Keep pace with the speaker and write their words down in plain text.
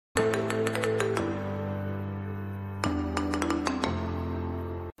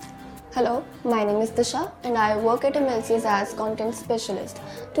Hello, my name is Disha and I work at MLCs as content specialist.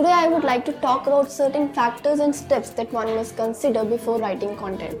 Today I would like to talk about certain factors and steps that one must consider before writing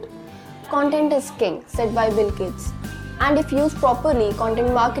content. Content is king, said by Bill Gates. And if used properly,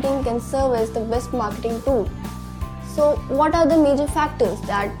 content marketing can serve as the best marketing tool. So what are the major factors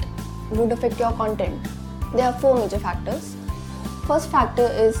that would affect your content? There are 4 major factors. First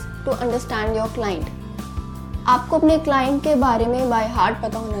factor is to understand your client. आपको अपने client के बारे में by heart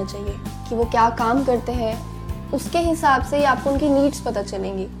पता होना चाहिए कि वो क्या काम करते हैं। उसके हिसाब से ही आपको उनकी नीड्स पता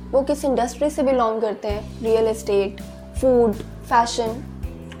चलेंगी। वो किस इंडस्ट्री से बिलोंग करते हैं, रियल एस्टेट, फूड,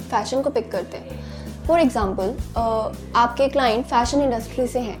 फैशन को पिक करते हैं। फॉर एग्जांपल, आपके क्लाइंट फैशन इंडस्ट्री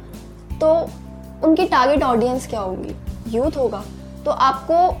से हैं तो उनकी टारगेट ऑडियंस क्या होगी? यूथ होगा। तो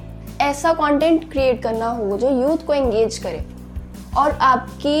आपको ऐसा कंटेंट क्रिएट करना होगा जो यूथ को एंगेज करे और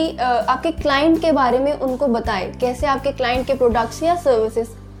आपके क्लाइंट के बारे में उनको बताए कैसे आपके क्लाइंट के प्रोडक्ट्स या सर्विसेज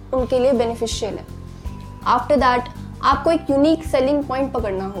उनके लिए बेनिफिशियल है। आफ्टर दैट आपको एक यूनिक सेलिंग पॉइंट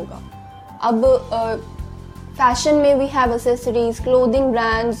पकड़ना होगा। अब फैशन में we have accessories, clothing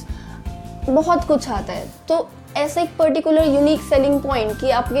brands, बहुत कुछ आता है। तो ऐसा एक पर्टिकुलर यूनिक सेलिंग पॉइंट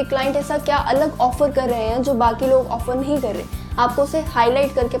कि आपके क्लाइंट ऐसा क्या अलग ऑफर कर रहे हैं जो बाकी लोग ऑफर नहीं कर रहे, आपको उसे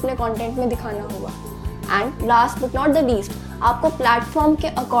हाईलाइट करके अपने कंटेंट में दिखाना होगा। And last but not the least, आपको प्लेटफॉर्म के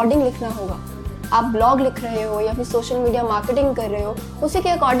अकॉर्डिंग लिखना होगा। आप ब्लॉग लिख रहे हो या फिर सोशल मीडिया मार्केटिंग कर रहे हो, उसी के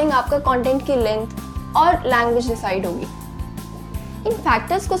अकॉर्डिंग आपका कंटेंट की लेंथ और लैंग्वेज डिसाइड होगी। इन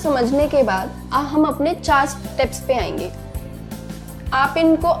फैक्टर्स को समझने के बाद हम अपने 4 स्टेप्स पे आएंगे। आप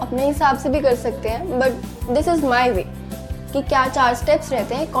इनको अपने हिसाब से भी कर सकते हैं, बट दिस इज़ माई वे कि क्या 4 स्टेप्स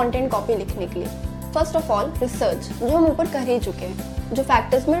रहते हैं कंटेंट कॉपी लिखने के लिए। फर्स्ट ऑफ ऑल, रिसर्च, जो हम ऊपर कर ही चुके हैं, जो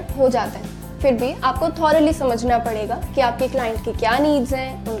फैक्टर्स में हो जाता है। फिर भी आपको थॉरली समझना पड़ेगा कि आपके क्लाइंट की क्या नीड्स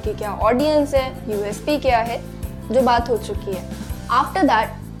हैं, उनकी क्या ऑडियंस है, यूएसपी क्या है, जो बात हो चुकी है। आफ्टर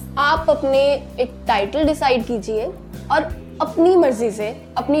दैट आप अपने एक टाइटल डिसाइड कीजिए और अपनी मर्जी से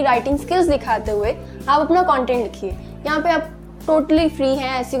अपनी राइटिंग स्किल्स दिखाते हुए आप अपना कंटेंट लिखिए। यहाँ पे आप टोटली फ्री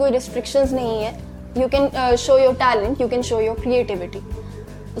हैं, ऐसी कोई रिस्ट्रिक्शंस नहीं है। You can show your talent, you can show your creativity.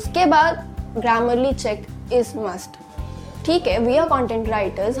 उसके बाद ग्रामरली चेक इज मस्ट। ठीक है, वी आर कंटेंट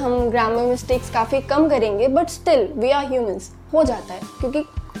राइटर्स, हम ग्रामर मिस्टेक्स काफ़ी कम करेंगे, but still we are humans, हो जाता है क्योंकि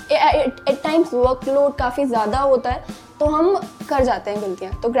एट टाइम्स वर्कलोड काफ़ी ज़्यादा होता है तो हम कर जाते हैं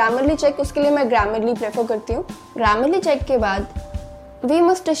गलतियाँ। तो ग्रामरली चेक, उसके लिए मैं ग्रामरली प्रेफर करती हूँ। ग्रामरली चेक के बाद वी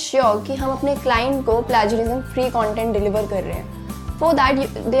मस्ट एश्योर कि हम अपने क्लाइंट को प्लेजरिज्म फ्री कंटेंट डिलीवर कर रहे हैं। For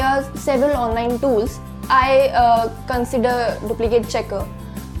that there are several online tools. I consider duplicate checker.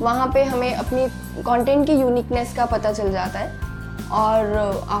 वहाँ पे हमें अपनी कंटेंट की यूनिकनेस का पता चल जाता है और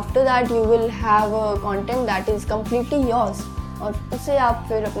after that you will have a content that is completely yours और उसे आप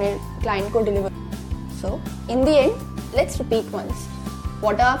फिर अपने क्लाइंट को deliver. So in the end let's repeat once,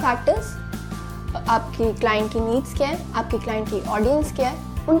 what are factors? आपकी क्लाइंट की नीड्स क्या है, आपके क्लाइंट की ऑडियंस क्या है,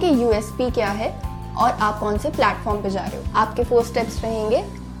 उनकी यूएसपी क्या है और आप कौन से प्लेटफॉर्म पे जा रहे हो। आपके 4 स्टेप्स रहेंगे।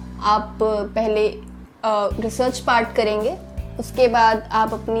 आप पहले रिसर्च पार्ट करेंगे, उसके बाद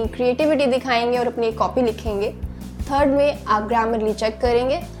आप अपनी क्रिएटिविटी दिखाएंगे और अपनी कॉपी लिखेंगे। थर्ड में आप ग्रामरली चेक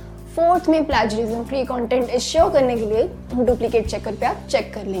करेंगे। फोर्थ में प्लेजरिज्म फ्री कंटेंट एश्योर करने के लिए डुप्लीकेट चेकर पे आप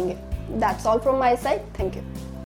चेक कर लेंगे। That's all from my side. Thank you.